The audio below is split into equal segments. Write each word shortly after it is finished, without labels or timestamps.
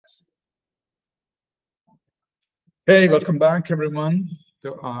Hey, welcome back, everyone,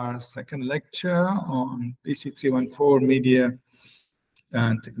 to our second lecture on BC314 Media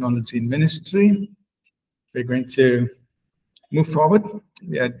and Technology in Ministry. We're going to move forward.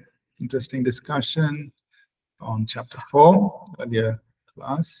 We had interesting discussion on chapter 4 earlier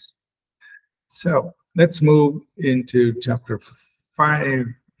class. So let's move into chapter 5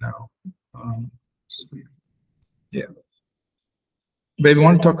 now. Where we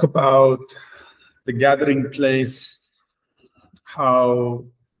want to talk about the gathering place, how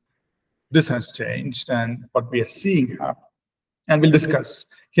this has changed and what we are seeing happen. And we'll discuss.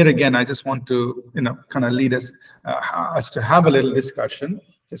 Here again, I just want to, kind of lead us to have a little discussion,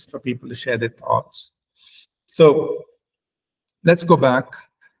 just for people to share their thoughts. So let's go back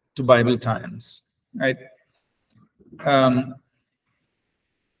to Bible times, right?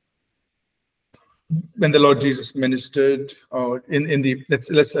 When the Lord Jesus ministered, or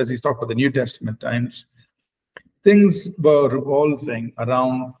let's as he's talked about the New Testament times, things were revolving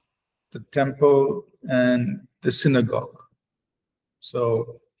around the temple and the synagogue.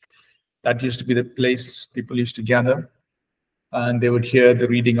 So that used to be the place people used to gather, and they would hear the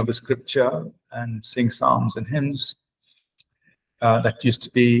reading of the scripture and sing psalms and hymns. That used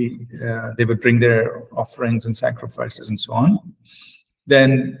to be, they would bring their offerings and sacrifices and so on.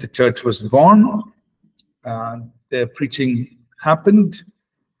 Then the church was born. Their preaching happened,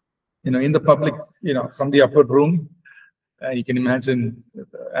 in the public, from the upper room. You can imagine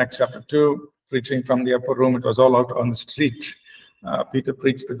Acts chapter 2, preaching from the upper room. It was all out on the street. Peter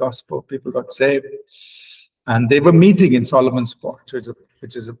preached the gospel. People got saved. And they were meeting in Solomon's Porch,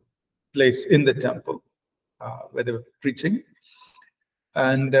 which is a place in the temple where they were preaching.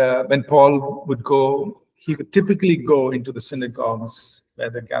 And when Paul would go, he would typically go into the synagogues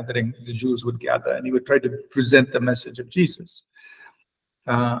where the Jews would gather, and he would try to present the message of Jesus.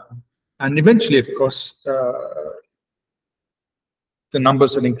 And eventually, of course, the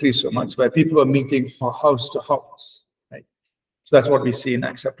numbers had increased so much where people were meeting from house to house. Right? So that's what we see in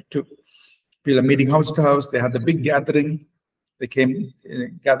Acts chapter 2. People are meeting house to house. They had the big gathering. They came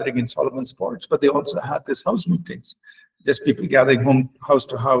gathering in Solomon's Porch, but they also had these house meetings. Just people gathering house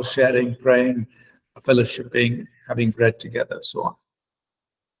to house, sharing, praying, fellowshipping, having bread together, so on.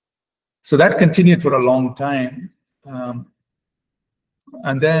 So that continued for a long time.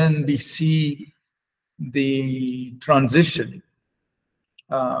 And then we see the transition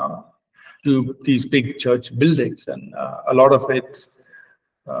to these big church buildings. And a lot of it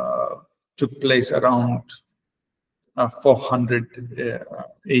took place around 400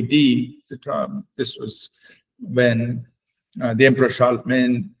 AD. This was when the Emperor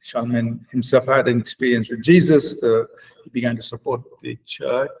Charlemagne himself had an experience with Jesus. He began to support the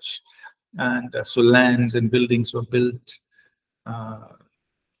church. And so lands and buildings were built,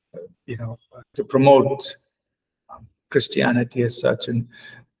 to promote Christianity as such. And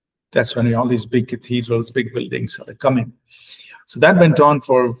that's when all these big cathedrals, big buildings started coming. So that went on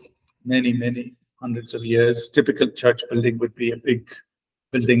for many, many hundreds of years. Typical church building would be a big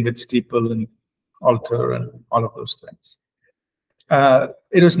building with steeple and altar and all of those things.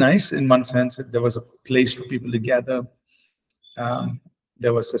 It was nice in one sense. There was a place for people to gather.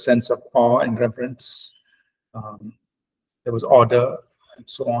 There was a sense of awe and reverence. There was order and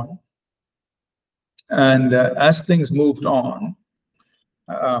so on. And as things moved on,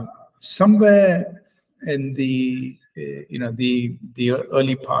 somewhere in the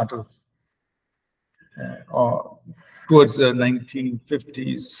early part of, or towards the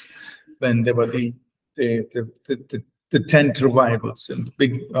 1950s, when there were the tent revivals and the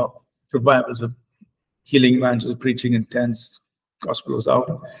big revivals of healing evangelists preaching in tents. Gospel was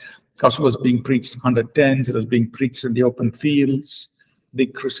out. Gospel was being preached under tents. It was being preached in the open fields,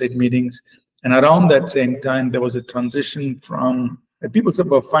 big crusade meetings. And around that same time, there was a transition from people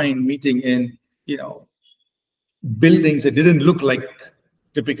were fine meeting in, buildings that didn't look like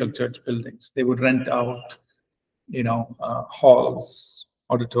typical church buildings. They would rent out, halls,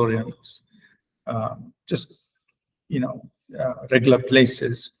 auditoriums, just, regular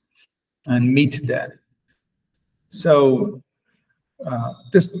places, and meet there. So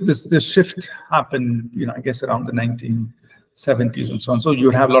this shift happened, I guess around the 1970s and so on. So you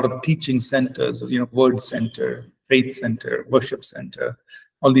would have a lot of teaching centers, word center, faith center, worship center,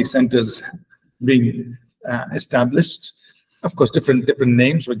 all these centers being established. Of course, different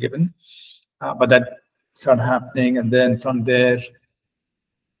names were given, but that started happening. And then from there,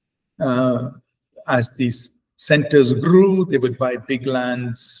 as these centers grew, they would buy big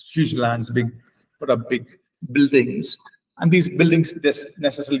lands, huge lands, put up big buildings. And these buildings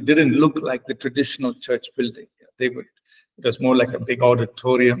necessarily didn't look like the traditional church building. It was more like a big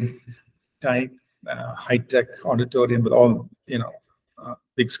auditorium type. high-tech auditorium with all,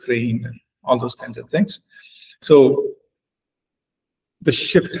 big screen and all those kinds of things. So the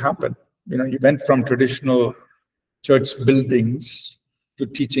shift happened. You went from traditional church buildings to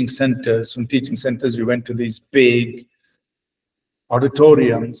teaching centers. From teaching centers, you went to these big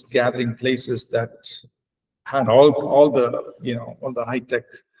auditoriums, gathering places that had all the high-tech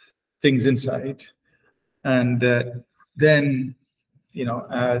things inside. And then,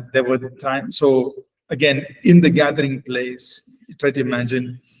 there were times. So again, in the gathering place, you try to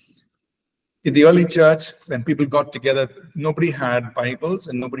imagine, in the early church, when people got together, nobody had Bibles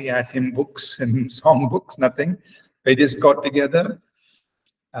and nobody had hymn books and song books, nothing. They just got together.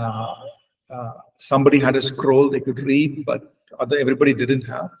 Somebody had a scroll they could read, but everybody didn't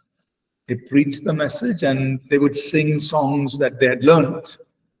have. They preached the message and they would sing songs that they had learned,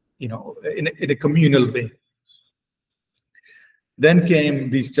 in a communal way. Then came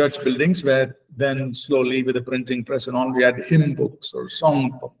these church buildings where then slowly with the printing press and all, we had hymn books or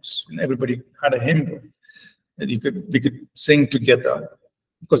song books, and everybody had a hymn book that we could sing together.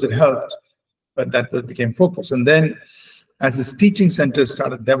 Of course, it helped, but that became focus. And then as this teaching centers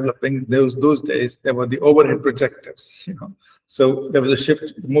started developing, those days, there were the overhead projectors, So there was a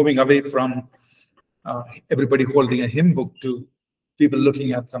shift moving away from everybody holding a hymn book to people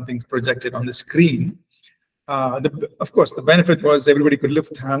looking at something projected on the screen. Of course, the benefit was everybody could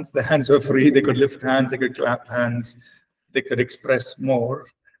lift hands. The hands were free. They could lift hands. They could clap hands. They could express more.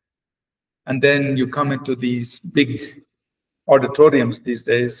 And then you come into these big auditoriums these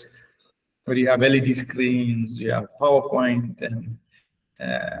days where you have LED screens, you have PowerPoint, and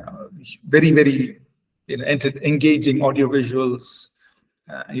very, very engaging audiovisuals.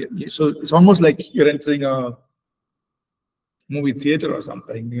 So it's almost like you're entering a movie theater or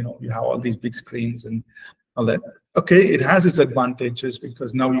something. You have all these big screens and all that. Okay, it has its advantages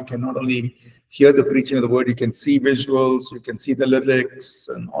because now you can not only hear the preaching of the word, you can see visuals, you can see the lyrics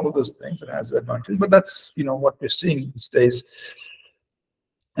and all of those things. It has advantages, but that's what we're seeing these days.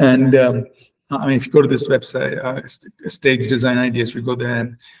 And if you go to this website, Stage Design Ideas, you go there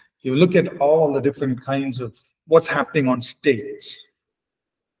and you look at all the different kinds of what's happening on stage.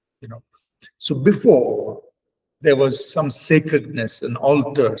 So before, there was some sacredness, an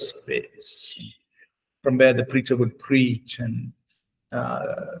altar space from where the preacher would preach, and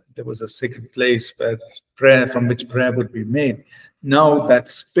there was a sacred place from which prayer would be made. Now that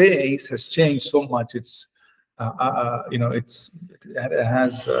space has changed so much. It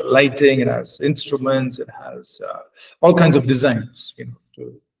has lighting, it has instruments, it has all kinds of designs.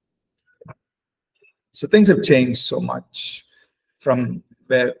 So things have changed so much from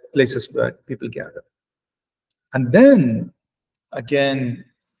places where people gather. And then again,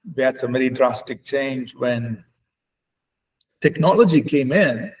 we had some very drastic change when technology came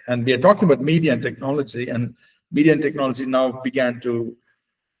in, and we are talking about media and technology now began to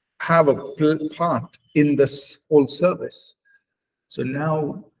have a part in this whole service. So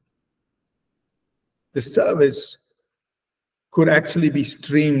now the service could actually be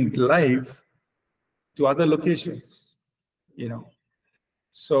streamed live to other locations,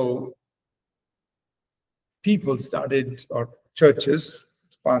 So people started, or churches,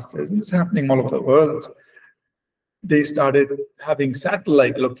 pastors, and it's happening all over the world, they started having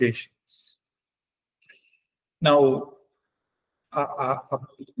satellite locations. Now,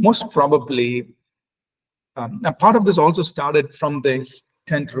 most probably, a part of this also started from the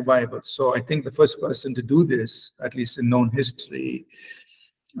tent revival. So I think the first person to do this, at least in known history,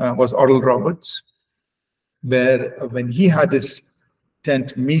 was Oral Roberts, where when he had his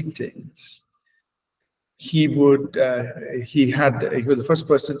tent meetings, he was the first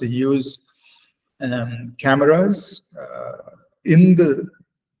person to use cameras in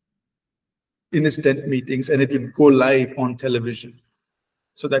his tent meetings, and it would go live on television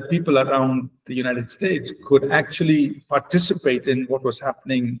so that people around the United States could actually participate in what was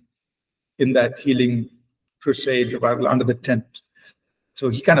happening in that healing crusade revival under the tent. So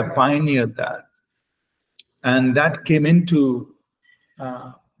he kind of pioneered that. And that came into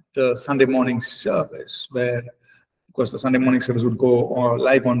the Sunday morning service, where, of course, the Sunday morning service would go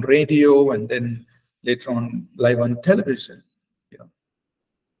live on radio and then later on live on television.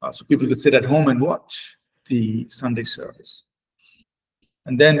 So people could sit at home and watch the Sunday service.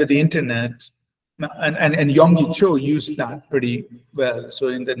 And then with the internet, and Yonggi Cho used that pretty well. So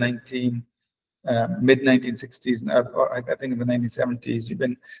in the mid-1960s, or I think in the 1970s,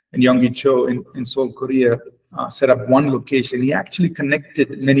 even when Yonggi Cho in Seoul, Korea, set up one location, he actually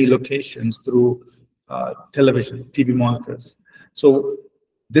connected many locations through television, TV monitors. So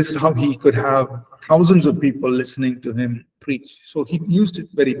this is how he could have thousands of people listening to him preach. So he used it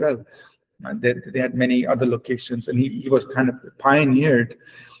very well. They had many other locations, and he was kind of pioneered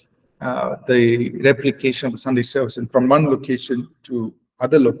the replication of the Sunday service, and from one location to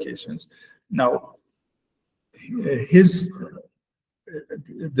other locations. Now, his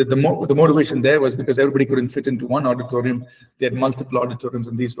the motivation there was because everybody couldn't fit into one auditorium. They had multiple auditoriums,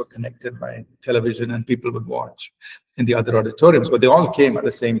 and these were connected by television, and people would watch in the other auditoriums. But they all came at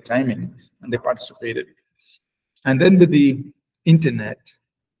the same timing, and they participated. And then with the internet,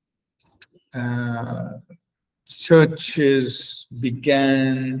 churches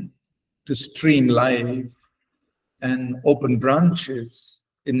began to stream live and open branches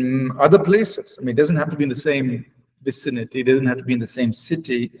in other places. I mean, it doesn't have to be in the same vicinity. It doesn't have to be in the same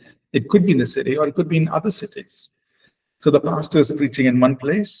city. It could be in the city, or it could be in other cities. So the pastor is preaching in one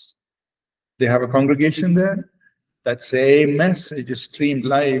place. They have a congregation there. That same message is streamed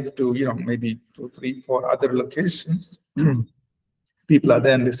live to, maybe 2, 3, 4 other locations. People are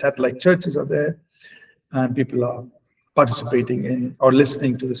there, and the satellite churches are there, and people are participating in or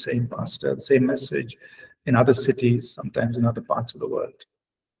listening to the same pastor, the same message in other cities, sometimes in other parts of the world.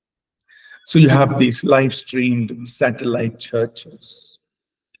 So you have these live streamed satellite churches,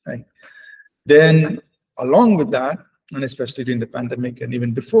 right? Then along with that, and especially during the pandemic and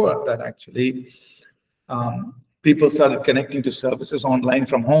even before that, actually, people started connecting to services online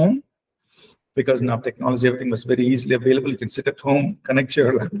from home, because now technology, everything was very easily available. You can sit at home, connect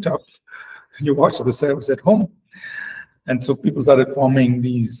your laptop, you watch the service at home. And so people started forming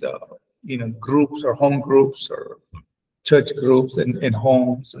these, groups or home groups or church groups in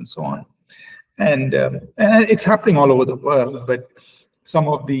homes and so on. And it's happening all over the world, but some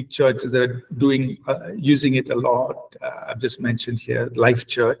of the churches that are using it a lot, I've just mentioned here, Life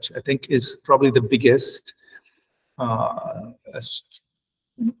Church, I think is probably the biggest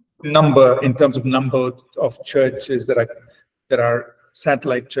number in terms of number of churches that are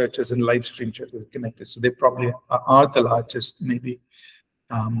satellite churches and live stream churches connected. So they probably are the largest, maybe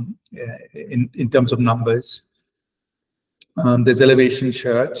in terms of numbers. There's Elevation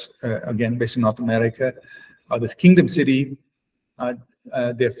Church, again based in North America. There's Kingdom City.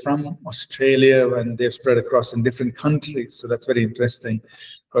 They're from Australia, and they're spread across in different countries. So that's very interesting,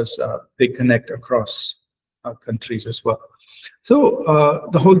 because they connect across countries as well. So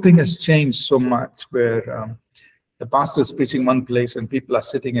the whole thing has changed so much, where the pastor is preaching one place and people are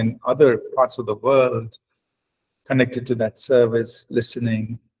sitting in other parts of the world connected to that service,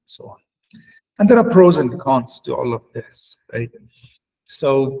 listening, so on. And there are pros and cons to all of this, right?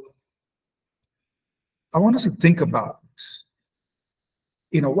 So I want us to think about,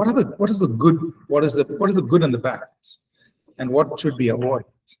 what is the good and the bad, and what should we avoid?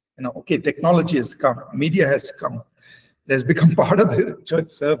 Okay, technology has come, media has come, it has become part of the church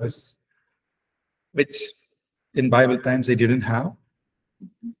service, which in Bible times they didn't have.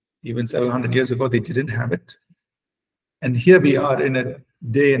 Even several hundred years ago, they didn't have it. And here we are in a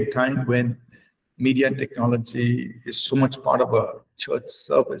day and time when media and technology is so much part of a church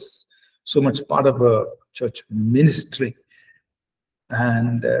service, so much part of a church ministry.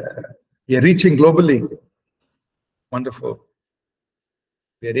 And we are reaching globally. Wonderful.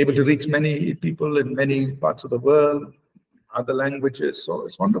 We are able to reach many people in many parts of the world, other languages, so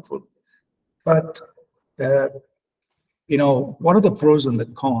it's wonderful. But what are the pros and the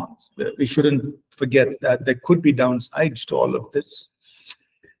cons? We shouldn't forget that there could be downsides to all of this.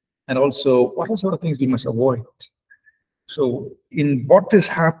 And also, what are some of the things we must avoid? So in what is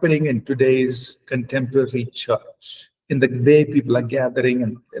happening in today's contemporary church, in the way people are gathering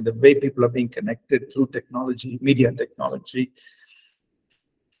and the way people are being connected through technology, media technology,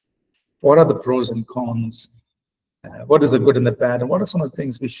 what are the pros and cons? What is the good and the bad? And what are some of the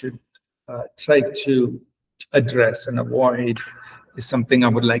things we should try to address and avoid? Is something I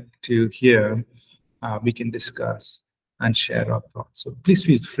would like to hear. We can discuss and share our thoughts. So please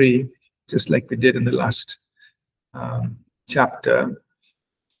feel free, just like we did in the last chapter.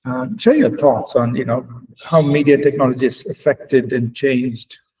 Share your thoughts on, how media technology has affected and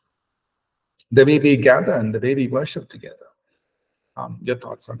changed the way we gather and the way we worship together. Your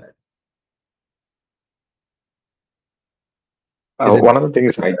thoughts on it. One of the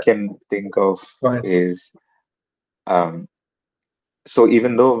things I can think of is, so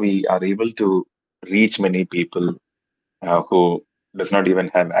even though we are able to reach many people who does not even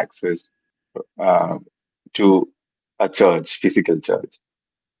have access to a church, physical church,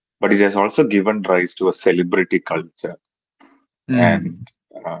 but it has also given rise to a celebrity culture, and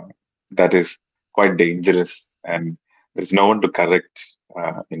that is quite dangerous, and there's no one to correct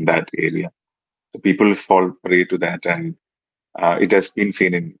in that area. So people fall prey to that, and it has been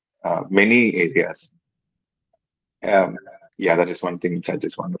seen in many areas. Yeah, that is one thing which I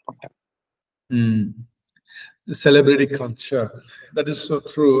just want to point out. Mm. The celebrity culture. That is so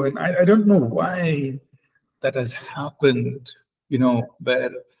true. And I don't know why that has happened,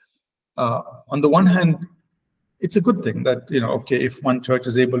 where on the one hand, it's a good thing that, okay, if one church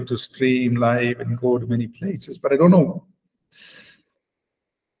is able to stream live and go to many places, but I don't know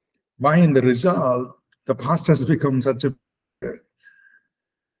why in the result, the pastor has become such a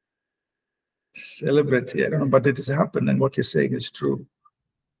celebrity. I don't know, but it has happened, and what you're saying is true.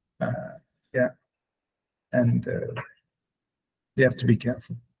 Yeah. And we have to be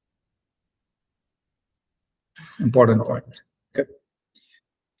careful. Important point. Okay.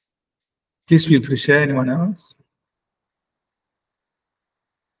 Please feel free to share. Anyone else?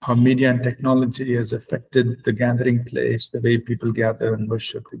 How media and technology has affected the gathering place, the way people gather and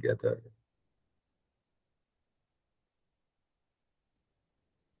worship together.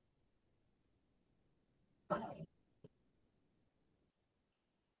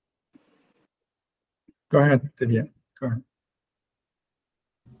 Go ahead, Divya. Go ahead.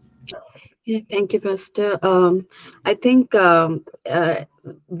 Yeah, thank you, Pastor. I think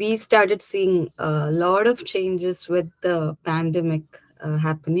we started seeing a lot of changes with the pandemic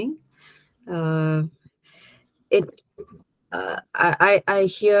happening. I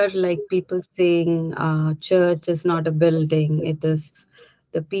hear like people saying church is not a building; it is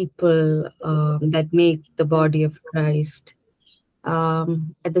the people that make the body of Christ.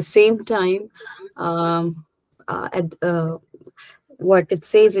 At the same time, at what it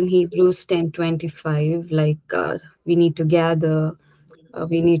says in Hebrews 10:25, like we need to gather,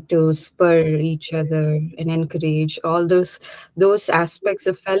 we need to spur each other and encourage all those aspects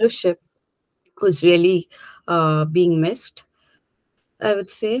of fellowship was really being missed, I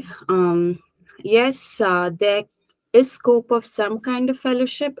would say. Yes, there is scope of some kind of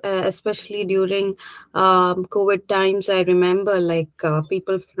fellowship, especially during COVID times. I remember like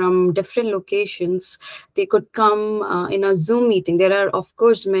people from different locations, they could come in a Zoom meeting. There are, of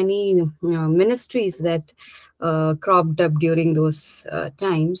course, many ministries that cropped up during those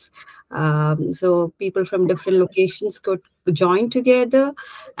times. So people from different locations could join together,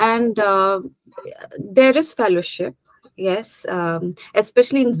 and there is fellowship. Yes,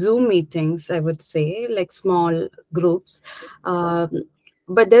 especially in Zoom meetings, I would say, like small groups. Um,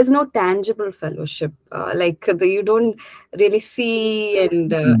 but there's no tangible fellowship. You don't really see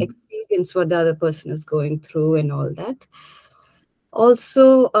and experience what the other person is going through and all that.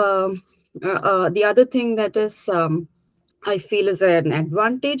 Also, the other thing that is I feel is an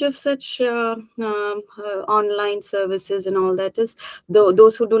advantage of such online services and all that is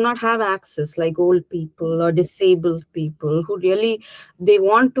those who do not have access, like old people or disabled people who really they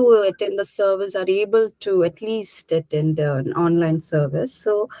want to attend the service are able to at least attend an online service.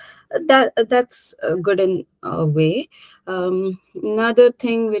 So that's good in a way. Another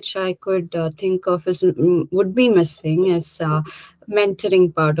thing which I could think of is would be missing is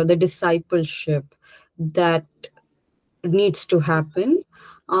mentoring part or the discipleship that needs to happen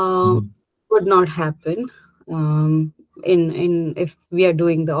would not happen in if we are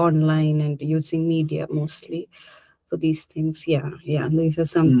doing the online and using media mostly for these things. Yeah, these are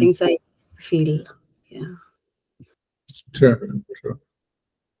some things I feel. Yeah. Sure.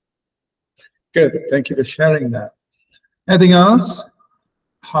 Good. Thank you for sharing that. Anything else?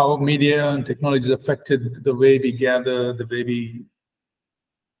 How media and technology has affected the way we gather, the way we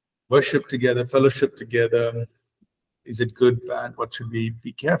worship together, fellowship together. Is it good, bad? What should we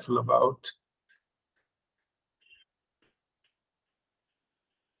be careful about?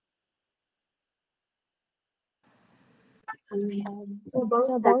 So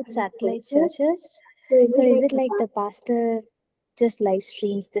about satellite churches, so is it like the pastor just live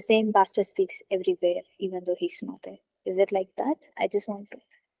streams, the same pastor speaks everywhere, even though he's not there? Is it like that? I just want to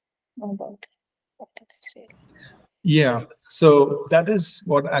know about what it's really. Yeah, so that is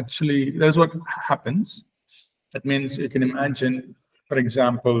what happens. That means you can imagine, for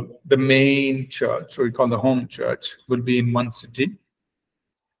example, the main church, or we call the home church, would be in one city.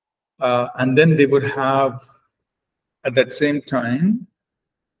 And then they would have, at that same time,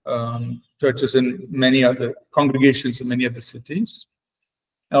 churches in many other congregations in many other cities.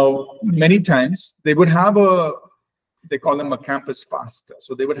 Now, many times they would have they call them a campus pastor.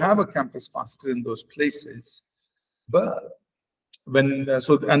 So they would have a campus pastor in those places. But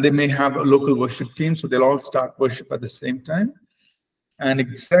and they may have a local worship team, so they'll all start worship at the same time. And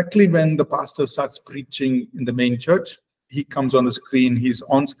exactly when the pastor starts preaching in the main church, he comes on the screen, he's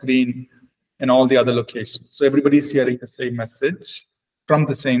on screen in all the other locations. So everybody's hearing the same message from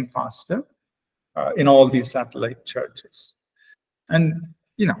the same pastor in all these satellite churches. And,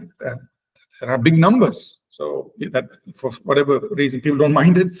 there are big numbers. So that for whatever reason, people don't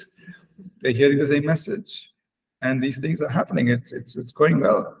mind it. they're hearing the same message, and these things are happening. It's going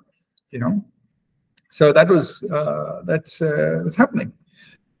well, you know. So that was that's happening,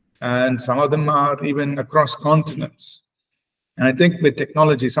 and some of them are even across continents. And I think with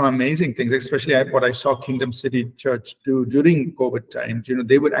technology, some amazing things, especially what I saw Kingdom City Church do during COVID times. You know,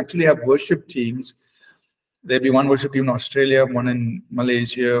 they would actually have worship teams. There'd be one worship team in Australia, one in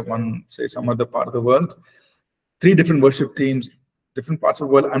Malaysia, one, say, some other part of the world. 3 different worship teams, different parts of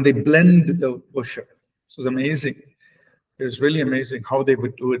the world, and they blend the worship. So it's amazing. It was really amazing how they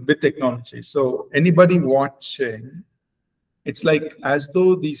would do it with technology. So anybody watching, it's like as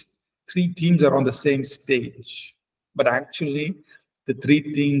though these 3 teams are on the same stage, but actually the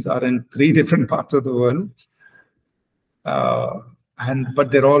 3 teams are in 3 different parts of the world.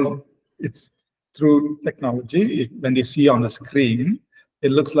 But they're all, it's through technology. When they see on the screen,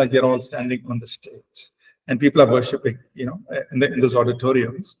 it looks like they're all standing on the stage, and people are worshiping, you know, in those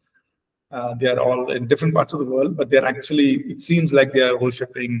auditoriums. They are all in different parts of the world, but they're actually, it seems like they are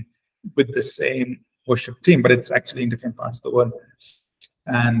worshiping with the same worship team, but it's actually in different parts of the world.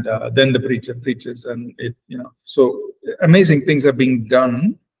 And then the preacher preaches, and it, you know, so amazing things are being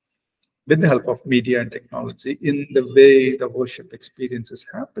done with the help of media and technology in the way the worship experience is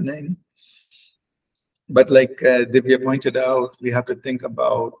happening. But like Divya pointed out, we have to think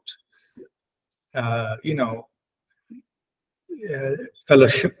about, you know,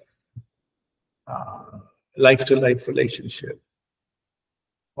 fellowship, life-to-life relationship,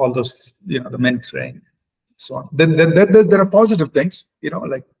 all those, you know, the mentoring, so on. Then there are positive things, you know,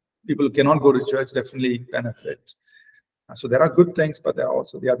 like people who cannot go to church definitely benefit. So there are good things, but there are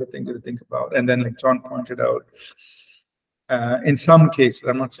also the other things to think about. And then, like John pointed out, in some cases,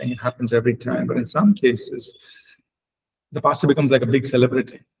 I'm not saying it happens every time, but in some cases, the pastor becomes like a big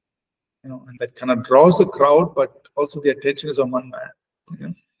celebrity, you know, and that kind of draws a crowd, but also the attention is on one man. You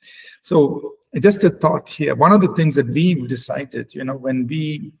know? So just a thought here. One of the things that we've decided, you know, when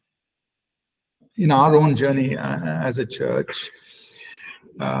we, in our own journey as a church,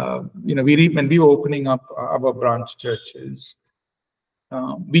 you know, when we were opening up our branch churches,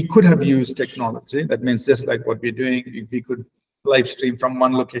 we could have used technology. That means just like what we're doing, we could live stream from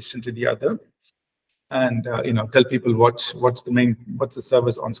one location to the other, and you know, tell people what's the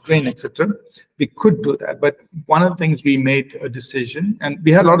service on screen, etc. We could do that, but one of the things we made a decision, and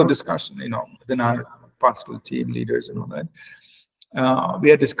we had a lot of discussion, you know, within our pastoral team leaders and all that. We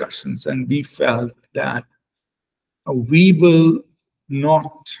had discussions, and we felt that we will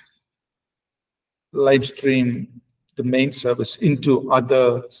not live stream the main service into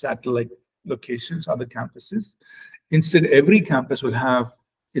other satellite locations, other campuses. Instead, every campus will have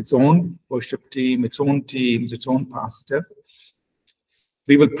its own worship team, its own teams, its own pastor.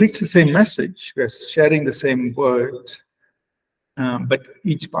 We will preach the same message. We're sharing the same word, but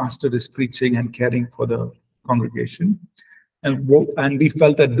each pastor is preaching and caring for the congregation. And we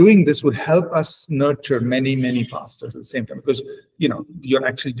felt that doing this would help us nurture many pastors at the same time, because, you know, you're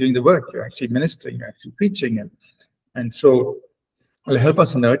actually doing the work, you're actually ministering, you're actually preaching, and so it'll help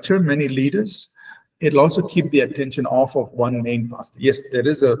us nurture many leaders. It'll also keep the attention off of one main pastor. Yes, there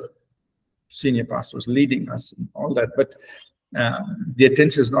is a senior pastor who's leading us and all that, but the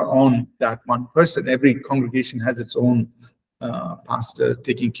attention is not on that one person. Every congregation has its own pastor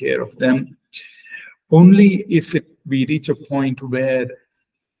taking care of them. Only if we reach a point where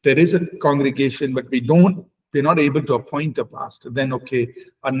there is a congregation, but we're not able to appoint a pastor, then okay,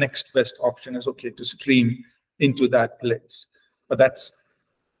 our next best option is okay to stream into that place. But that's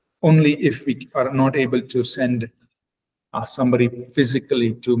only if we are not able to send somebody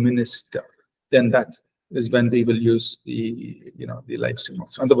physically to minister. Then that is when we will use the, you know, the live stream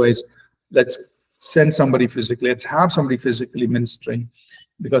option. Otherwise, let's send somebody physically. Let's have somebody physically ministering,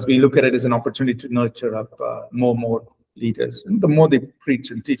 because we look at it as an opportunity to nurture up more leaders. And the more they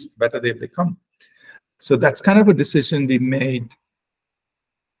preach and teach, the better they become. So that's kind of a decision we made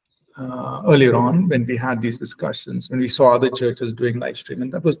earlier on when we had these discussions, when we saw other churches doing live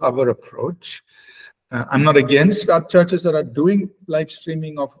streaming. That was our approach. I'm not against our churches that are doing live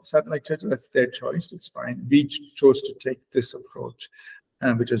streaming of satellite churches. That's their choice. It's fine. We chose to take this approach,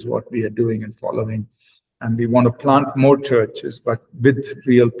 which is what we are doing and following. And we want to plant more churches, but with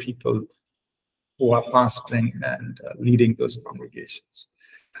real people who are pastoring and leading those congregations.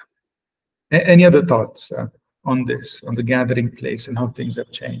 Any other thoughts on this, on the gathering place and how things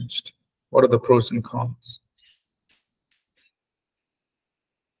have changed? What are the pros and cons?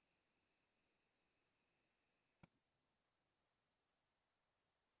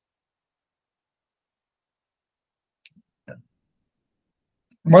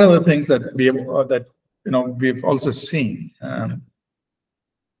 One of the things that we've also seen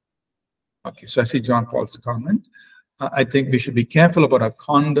Okay, so I see John Paul's comment. I think we should be careful about our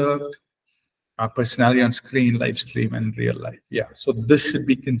conduct, our personality on screen, live stream, and real life. Yeah, so this should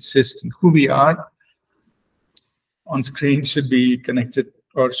be consistent. Who we are on screen should be connected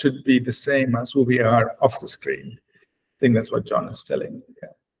or should be the same as who we are off the screen. I think that's what John is telling. Yeah.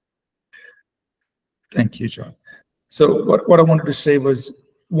 Thank you, John. So what I wanted to say was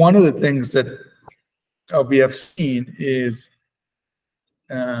one of the things that we have seen is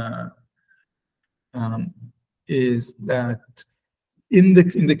that in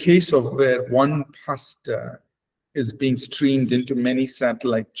the case of where one pastor is being streamed into many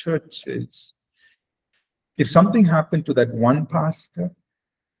satellite churches, if something happened to that one pastor,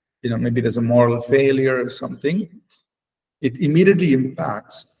 maybe there's a moral failure or something, it immediately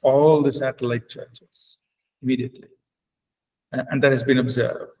impacts all the satellite churches immediately, and that has been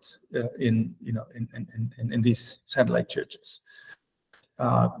observed in these satellite churches.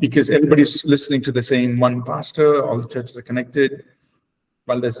 Because everybody's listening to the same one pastor, all the churches are connected.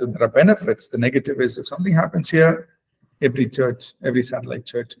 While there are benefits, the negative is if something happens here, every church, every satellite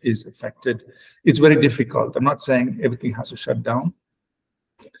church is affected. It's very difficult. I'm not saying everything has to shut down.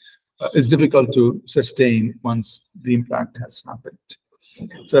 It's difficult to sustain once the impact has happened.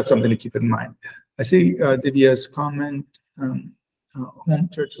 So that's something to keep in mind. I see Divya's comment. Home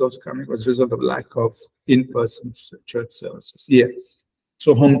church is also coming as a result of lack of in-person church services. Yes.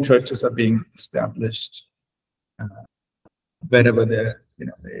 So home churches are being established wherever they're,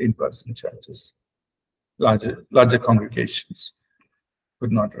 in-person churches, larger congregations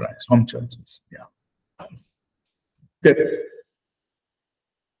would not arise. Home churches, yeah. Good.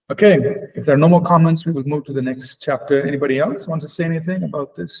 Okay, if there are no more comments, we will move to the next chapter. Anybody else want to say anything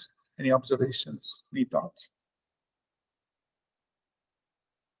about this? Any observations, any thoughts?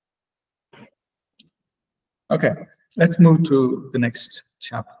 Okay, let's move to the next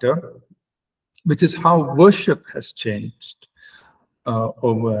chapter, which is how worship has changed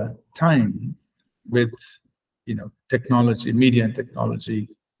over time with, technology, media and technology,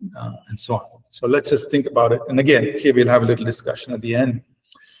 and so on. So let's just think about it. And again, here we'll have a little discussion at the end.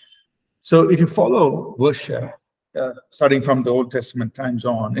 So if you follow worship, starting from the Old Testament times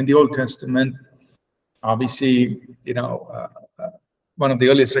on, in the Old Testament, obviously, one of the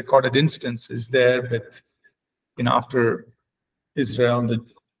earliest recorded instances there with, after Israel,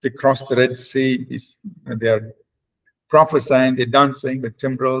 they crossed the Red Sea, they are prophesying, they're dancing with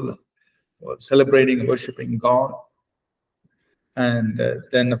timbrel, celebrating and worshiping God. And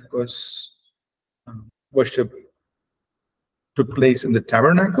then, of course, worship took place in the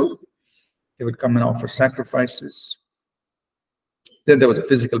tabernacle. They would come and offer sacrifices. Then there was a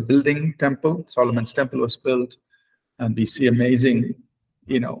physical building, temple. Solomon's temple was built, and we see amazing,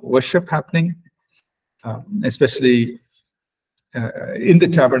 worship happening, especially in the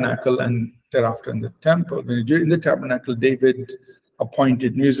tabernacle and thereafter in the temple. In the tabernacle, David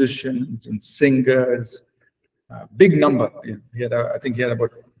appointed musicians and singers, big number. I think he had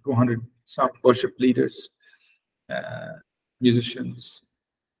about 200 some worship leaders, musicians,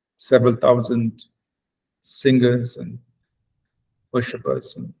 several thousand singers and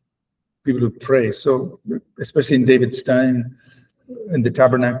worshipers and people who pray. So especially in David's time, in the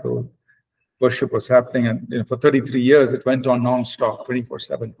tabernacle, worship was happening, and for 33 years it went on non-stop,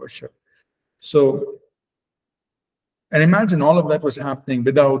 24/7 worship. So, and imagine all of that was happening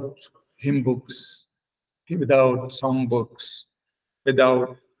without hymn books, without song books,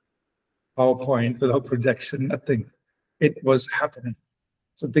 without PowerPoint, without projection, nothing. It was happening.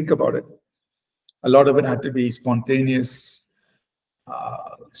 So think about it. A lot of it had to be spontaneous,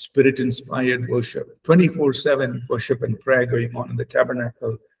 spirit-inspired worship, 24/7 worship and prayer going on in the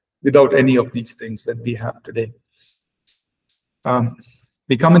tabernacle without any of these things that we have today.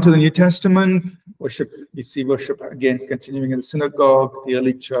 We come into the New Testament, worship. We see worship again continuing in the synagogue, the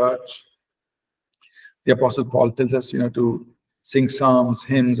early church. The Apostle Paul tells us, to sing psalms,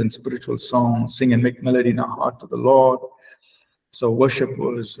 hymns, and spiritual songs, sing and make melody in our heart to the Lord. So worship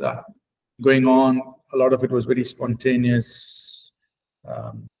was going on. A lot of it was very spontaneous,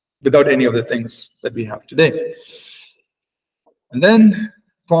 without any of the things that we have today. And then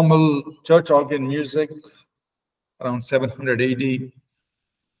formal church organ music around 700 AD.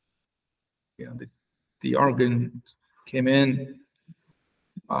 The organ came in.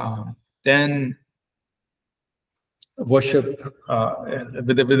 Then worship with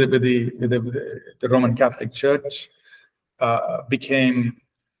the Roman Catholic Church became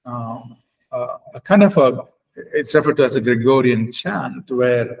a kind of it's referred to as a Gregorian chant,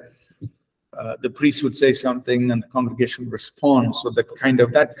 where the priest would say something and the congregation would respond. So that kind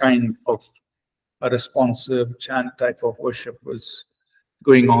of a responsive chant type of worship was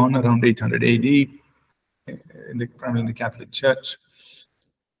going on around 800 AD, primarily in the Catholic Church.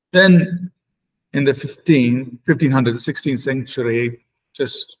 Then in the 1500s, 16th century,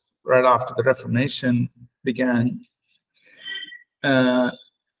 just right after the Reformation began,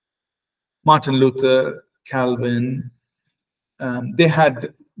 Martin Luther, Calvin, they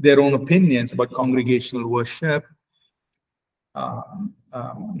had their own opinions about congregational worship.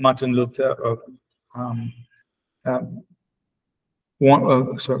 Martin Luther,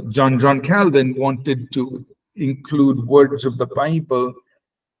 John Calvin wanted to include words of the Bible,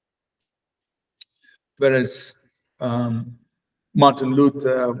 whereas Martin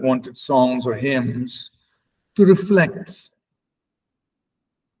Luther wanted songs or hymns to reflect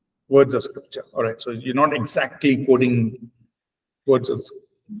words of Scripture. All right, so you're not exactly quoting the words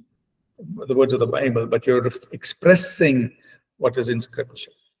of the Bible, but you're expressing what is in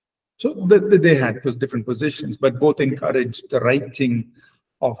Scripture. So they had different positions, but both encouraged the writing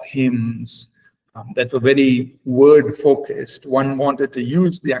of hymns that were very word focused. One wanted to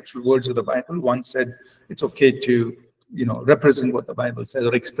use the actual words of the Bible. One said it's okay to, represent what the Bible says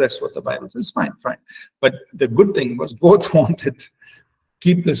or express what the Bible says. Fine. But the good thing was both wanted to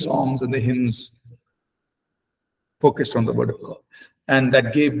keep the songs and the hymns focused on the Word of God, and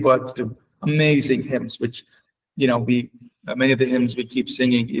that gave birth to amazing hymns, which many of the hymns we keep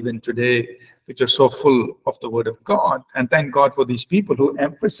singing even today, which are so full of the Word of God. And thank God for these people who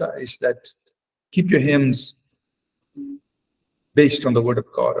emphasize that keep your hymns based on the Word of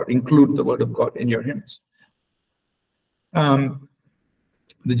God, or include the Word of God in your hymns.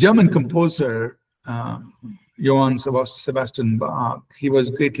 The German composer, Johann Sebastian Bach, he was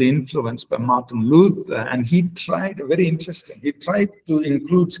greatly influenced by Martin Luther, and he tried to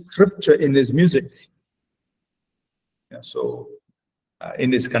include Scripture in his music.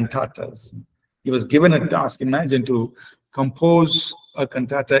 In his cantatas, he was given a task. Imagine to compose a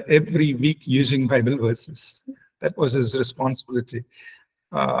cantata every week using Bible verses. That was his responsibility.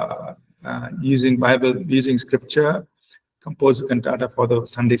 Using Scripture, compose a cantata for the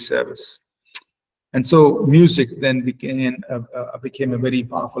Sunday service. And so music then became a very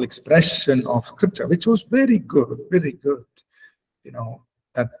powerful expression of Scripture, which was very good.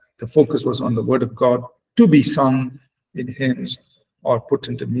 That the focus was on the Word of God to be sung in hymns or put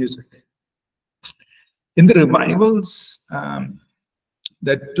into music. In the revivals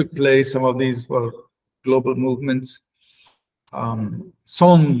that took place, some of these were global movements.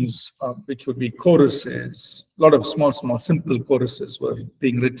 Songs, which would be choruses, a lot of small, simple choruses were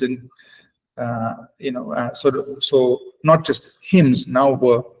being written. So not just hymns. Now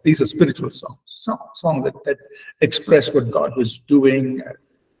these are spiritual songs that express what God was doing,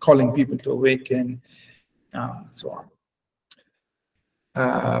 calling people to awaken, so on.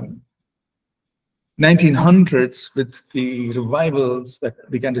 1900s, with the revivals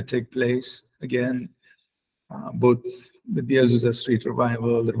that began to take place again, both with the Azusa Street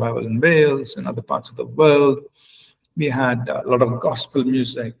revival, the revival in Wales and other parts of the world, we had a lot of gospel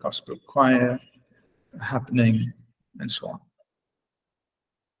music, gospel choir happening, and so on.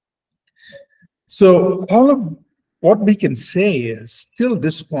 So all of what we can say is, till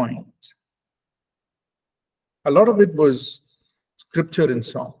this point, a lot of it was Scripture and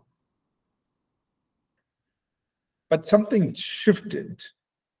song. But something shifted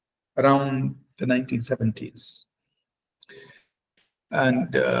around the 1970s. I'm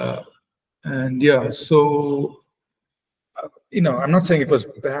not saying it was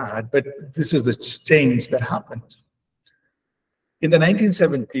bad, but this is the change that happened. In the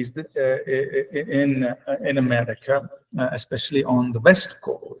 1970s, in America, especially on the West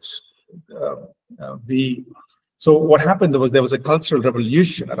Coast, so what happened was there was a cultural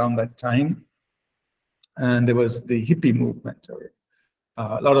revolution around that time, and there was the hippie movement.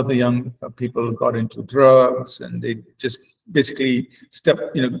 A lot of the young people got into drugs, and they just basically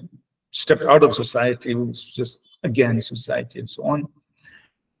stepped out of society. It was just against society and so on.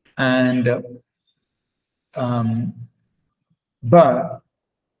 And but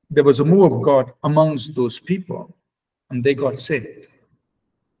there was a move of God amongst those people, and they got saved.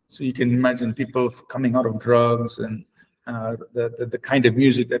 So you can imagine people coming out of drugs and the kind of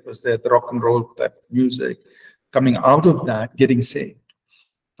music that was there, the rock and roll type music, coming out of that, getting saved.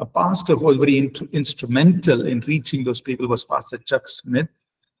 A pastor who was very instrumental in reaching those people was Pastor Chuck Smith,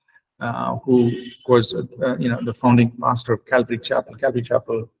 who was the founding pastor of Calvary Chapel. Calvary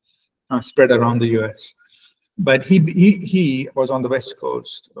Chapel spread around the U.S. But he was on the West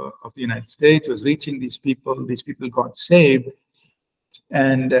Coast of the United States, was reaching these people. These people got saved.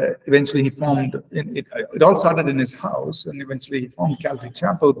 And eventually he formed, it all started in his house, and eventually he formed Calvary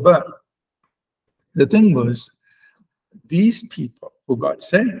Chapel. But the thing was, these people who got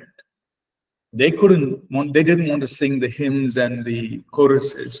saved. They didn't want to sing the hymns and the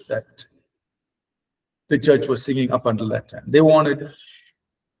choruses that the church was singing up until that time. They wanted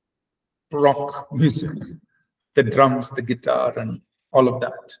rock music, the drums, the guitar, and all of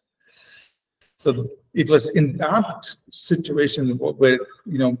that. So it was in that situation where,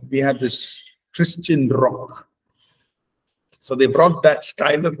 we had this Christian rock. So they brought that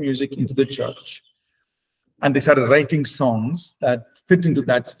style of music into the church, and they started writing songs that fit into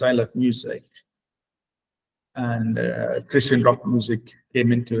that style of music. And Christian rock music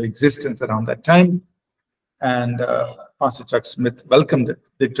came into existence around that time. And Pastor Chuck Smith welcomed it.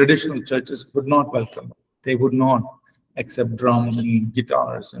 The traditional churches would not welcome it. They would not accept drums and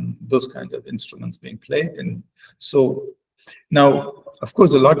guitars and those kinds of instruments being played. And so now, of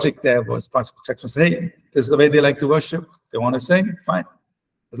course, the logic there was Pastor Chuck was saying, hey, this is the way they like to worship. They want to sing, fine.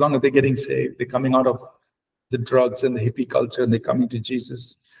 As long as they're getting saved, they're coming out of the drugs and the hippie culture and they're coming to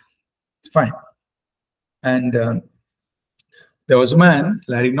Jesus, it's fine. And there was a man,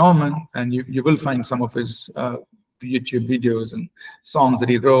 Larry Norman, and you will find some of his YouTube videos and songs that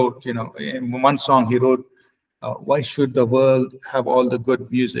he wrote. In one song he wrote, "Why should the world have all the good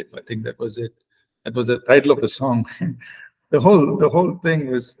music?" I think that was it. That was the title of the song. The whole thing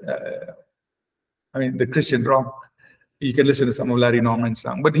was, the Christian rock. You can listen to some of Larry Norman's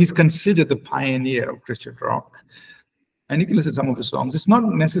songs, but he's considered the pioneer of Christian rock. And you can listen to some of his songs. It's not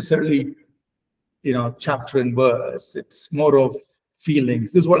necessarily chapter and verse. It's more of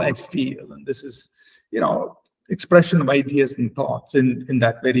feelings. This is what I feel, and this is, expression of ideas and thoughts in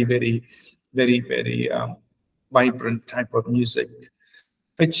that very, very, very, very vibrant type of music.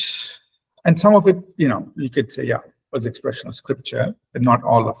 And some of it, you could say, was expression of scripture, but not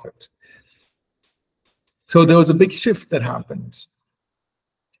all of it. So there was a big shift that happened,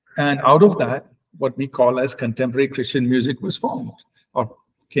 and out of that, what we call as contemporary Christian music was formed or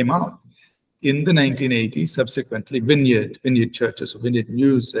came out. In the 1980s, subsequently, Vineyard churches, Vineyard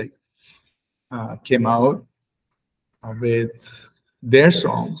music came out with their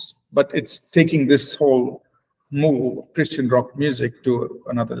songs, but it's taking this whole move of Christian rock music to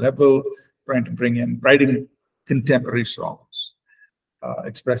another level, trying to writing contemporary songs,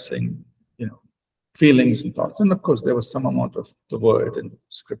 expressing, feelings and thoughts. And of course, there was some amount of the word and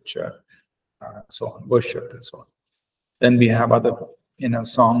scripture, so on, worship and so on. Then we have other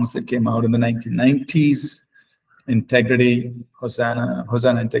songs that came out in the 1990s, Integrity, Hosanna,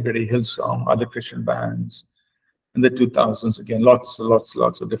 Integrity, Hillsong, other Christian bands. In the 2000s, again, lots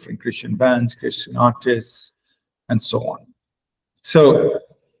of different Christian bands, Christian artists, and so on. So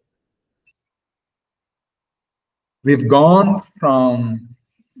we've gone from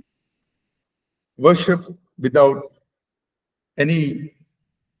worship without any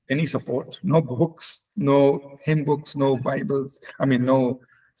support, no books, no hymn books, no Bibles, no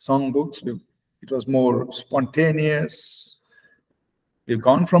song books. It was more spontaneous. We've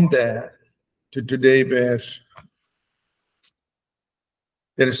gone from there to today where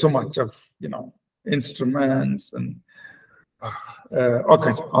there is so much of, instruments and all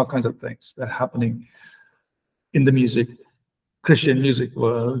kinds of things that are happening in the Christian music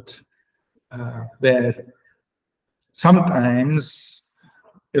world, where sometimes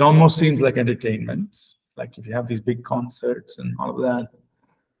it almost seems like entertainment. Like if you have these big concerts and all of that,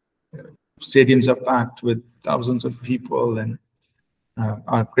 stadiums are packed with thousands of people, and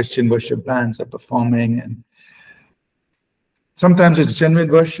our Christian worship bands are performing. And sometimes it's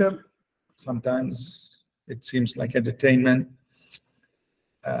genuine worship. Sometimes it seems like entertainment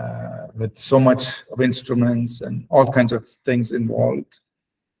with so much of instruments and all kinds of things involved.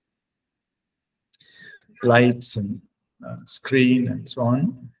 Lights and screen and so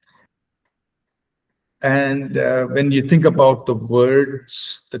on. And when you think about the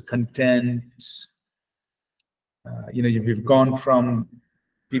words, the content, we've gone from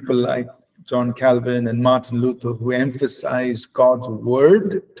people like John Calvin and Martin Luther, who emphasized God's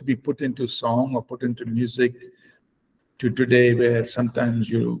word to be put into song or put into music, to today where sometimes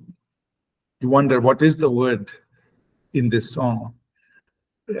you wonder, what is the word in this song?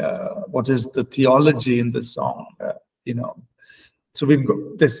 What is the theology in this song? So we've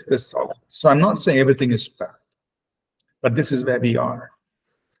got this song. So I'm not saying everything is bad, but this is where we are.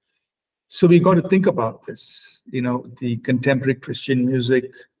 So we got to think about this, the contemporary Christian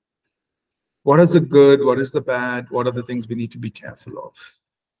music. What is the good? What is the bad? What are the things we need to be careful of?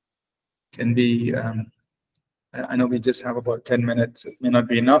 Can be, I know we just have about 10 minutes. It may not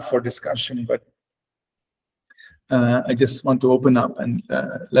be enough for discussion, but I just want to open up and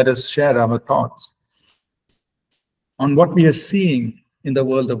let us share our thoughts on what we are seeing in the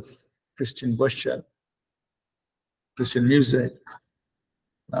world of Christian worship, Christian music,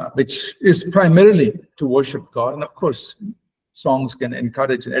 which is primarily to worship God. And of course, songs can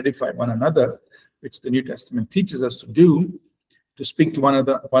encourage and edify one another, which the New Testament teaches us to do, to speak to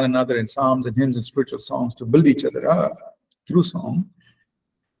one another in psalms and hymns and spiritual songs, to build each other up through song.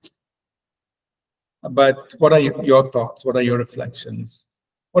 But what are your thoughts? What are your reflections?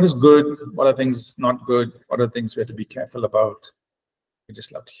 What is good? What are things not good? What are things we have to be careful about? We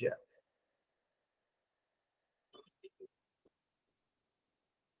just love to hear.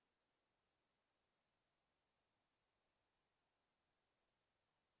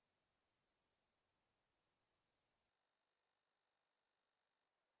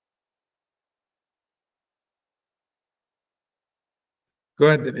 Go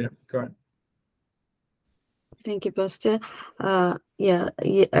ahead, Divya. Go ahead. Thank you, Pastor.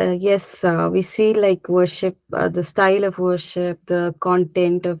 Yes, we see like worship, the style of worship, the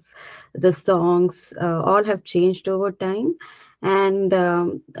content of the songs, all have changed over time. And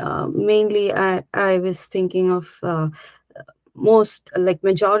mainly, I was thinking of most, like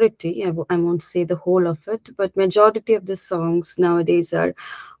majority, I won't say the whole of it, but majority of the songs nowadays are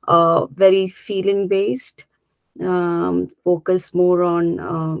very feeling based, focus more on,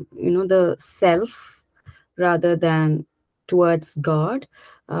 the self rather than towards God.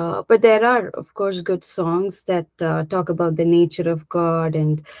 But there are, of course, good songs that talk about the nature of God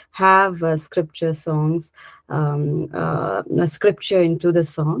and have scripture songs, scripture into the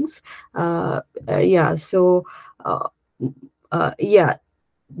songs. Yeah,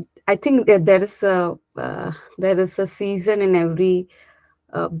 I think that there is a season in every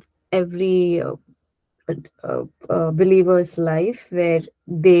believer's life where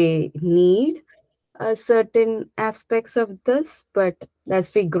they need certain aspects of this, but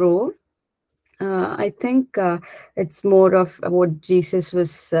as we grow, I think it's more of what Jesus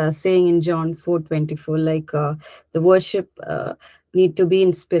was saying in John 4:24, like the worship need to be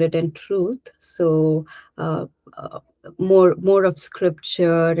in spirit and truth. So uh, uh, more of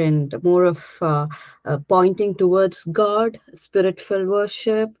scripture and more of pointing towards God, spirit-filled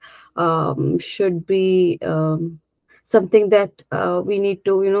worship should be something that we need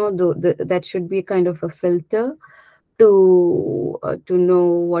to, that should be kind of a filter to know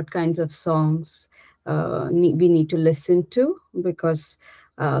what kinds of songs we need to listen to, because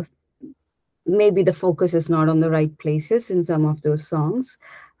maybe the focus is not on the right places in some of those songs.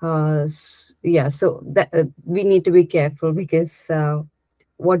 So that we need to be careful, because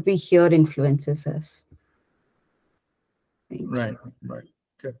what we hear influences us. Right.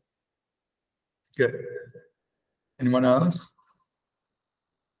 Good. Anyone else?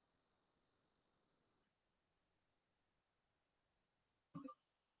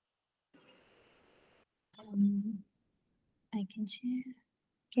 I can share.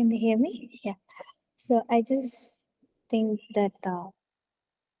 Can they hear me? Yeah. So I just think that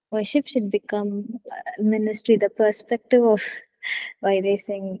worship should become ministry. The perspective of why they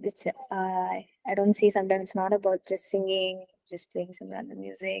sing, which I don't see sometimes. It's not about just singing, just playing some random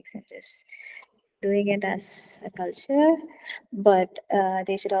music and just doing it as a culture, but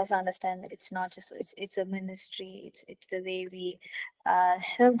they should also understand that it's not just it's a ministry. It's the way we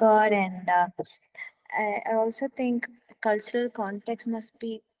serve God, and I also think cultural context must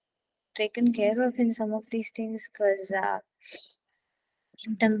be taken care of in some of these things, because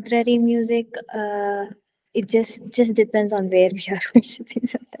contemporary music, it just depends on where we are worshiping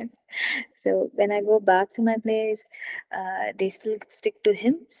sometimes. So when I go back to my place, they still stick to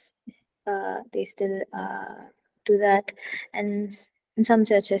hymns. They still do that, and in some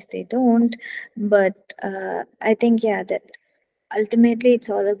churches they don't. But I think, yeah, that ultimately it's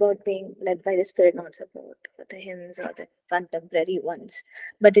all about being led by the Spirit, not about the hymns or the contemporary ones.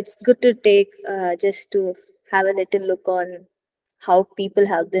 But it's good to take just to have a little look on how people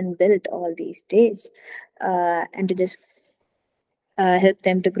have been built all these days, and to just help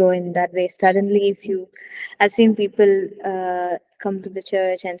them to grow in that way. Suddenly, I've seen people come to the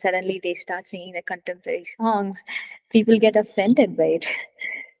church and suddenly they start singing the contemporary songs. People get offended by it.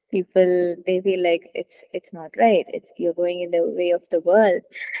 People, they feel like it's not right. You're going in the way of the world.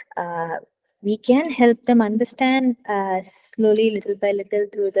 We can help them understand slowly, little by little,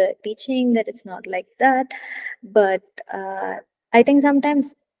 through the teaching, that it's not like that. But I think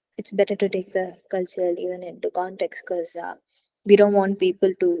sometimes it's better to take the cultural even into context, because we don't want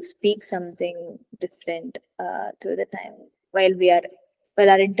people to speak something different through the time, while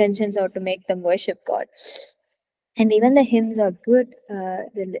our intentions are to make them worship God. And even the hymns are good.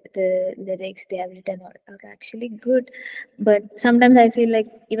 The lyrics they have written are actually good, but sometimes I feel like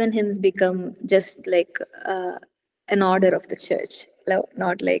even hymns become just like an order of the church.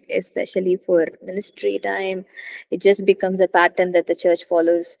 not like especially for ministry time. It just becomes a pattern that the church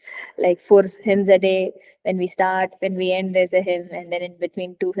follows, like 4 hymns a day. When we start, when we end, there's a hymn, and then in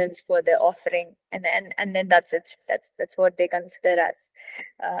between 2 hymns for the offering, and then that's it. That's what they consider as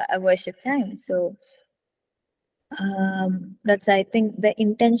a worship time. So that's, I think, the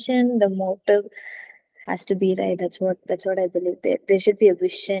intention, the motive has to be right. That's what I believe. There should be a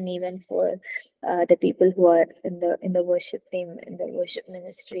vision even for the people who are in the worship team, in the worship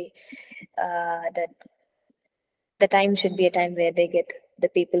ministry, that the time should be a time where the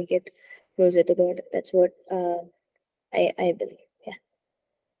people get closer to God. That's what I believe. Yeah.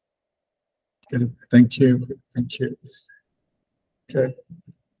 Good. Thank you. Thank you. Okay.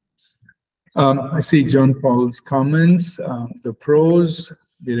 I see John Paul's comments. The pros,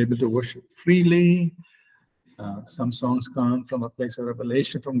 we're able to worship freely. Some songs come from a place of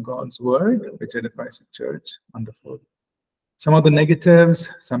revelation from God's word, which edifies the church. Wonderful. Some of the negatives,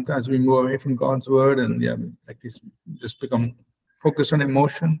 sometimes we move away from God's word and like just become focused on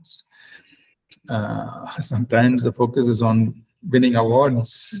emotions. Sometimes the focus is on winning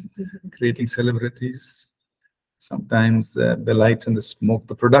awards, creating celebrities. Sometimes the light and the smoke,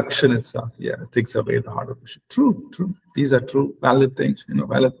 the production itself, takes away the heart of worship. True. These are true, valid things,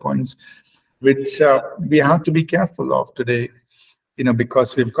 valid points, which we have to be careful of today,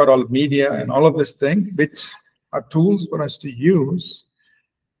 because we've got all media and all of this thing, which are tools for us to use,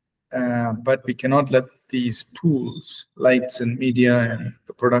 but we cannot let these tools, lights and media and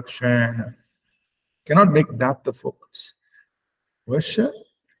the production, cannot make that the focus. Worship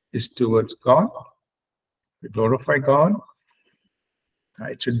is towards God. We glorify God.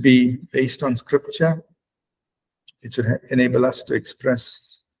 It should be based on scripture. It should enable us to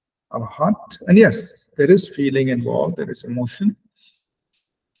express our heart. And yes, there is feeling involved, there is emotion.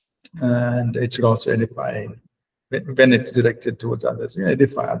 And it should also edify, when it's directed towards others,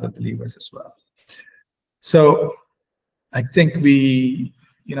 edify other believers as well. So I think we,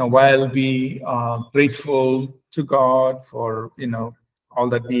 while we are grateful to God for, all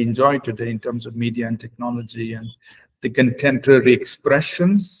that we enjoy today in terms of media and technology and the contemporary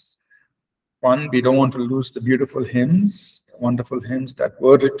expressions, one, we don't want to lose the beautiful hymns, wonderful hymns that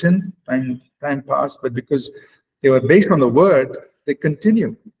were written time past, but because they were based on the word, they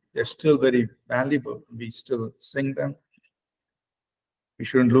continue. They're still very valuable. We still sing them. We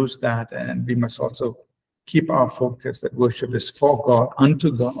shouldn't lose that, and we must also keep our focus that worship is for God,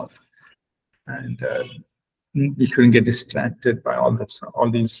 unto God, and we shouldn't get distracted by all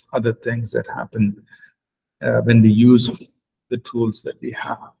these other things that happen when we use the tools that we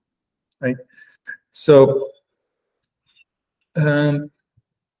have, right? So,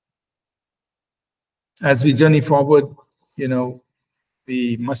 as we journey forward,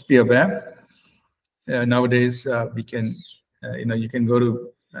 we must be aware. Nowadays, we can, you can go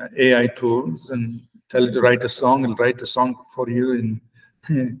to AI tools and tell it to write a song. It'll write a song for you in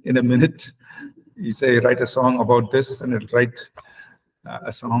a minute. You say, write a song about this, and it'll write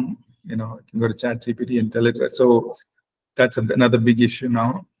a song. You can go to ChatGPT and tell it. So that's another big issue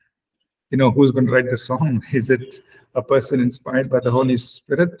now. Who's going to write the song? Is it a person inspired by the Holy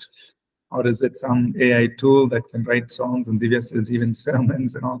Spirit? Or is it some AI tool that can write songs, and Divya says even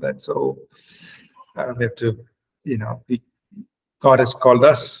sermons and all that? So we have to, God has called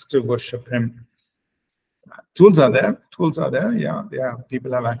us to worship Him. Tools are there. Yeah.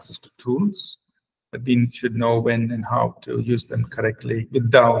 People have access to tools, but we should know when and how to use them correctly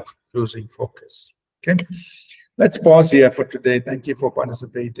without losing focus. Okay. Let's pause here for today. Thank you for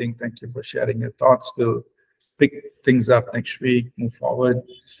participating. Thank you for sharing your thoughts. We'll pick things up next week, move forward.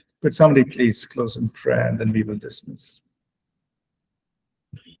 Could somebody please close in prayer, and then we will dismiss.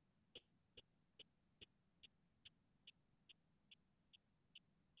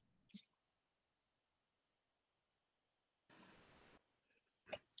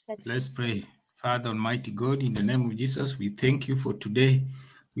 Let's pray. Father Almighty God, in the name of Jesus, we thank you for today.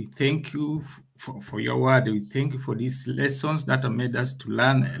 We thank you for your word. We thank you for these lessons that have made us to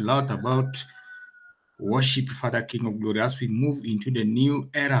learn a lot about worship, Father, King of Glory. As we move into the new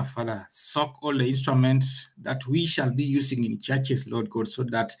era, Father, soak all the instruments that we shall be using in churches, Lord God, so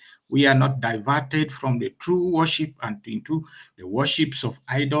that we are not diverted from the true worship and into the worships of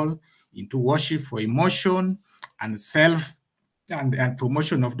idol, into worship for emotion and self and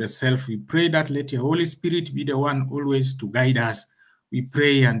promotion of the self. We pray that let your Holy Spirit be the one always to guide us. We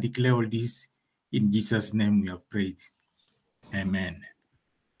pray and declare all this in Jesus' name we have prayed. Amen.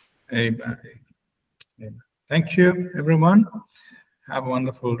 Amen. Thank you, everyone. Have a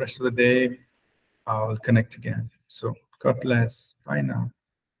wonderful rest of the day. I'll connect again. So God bless. Bye now.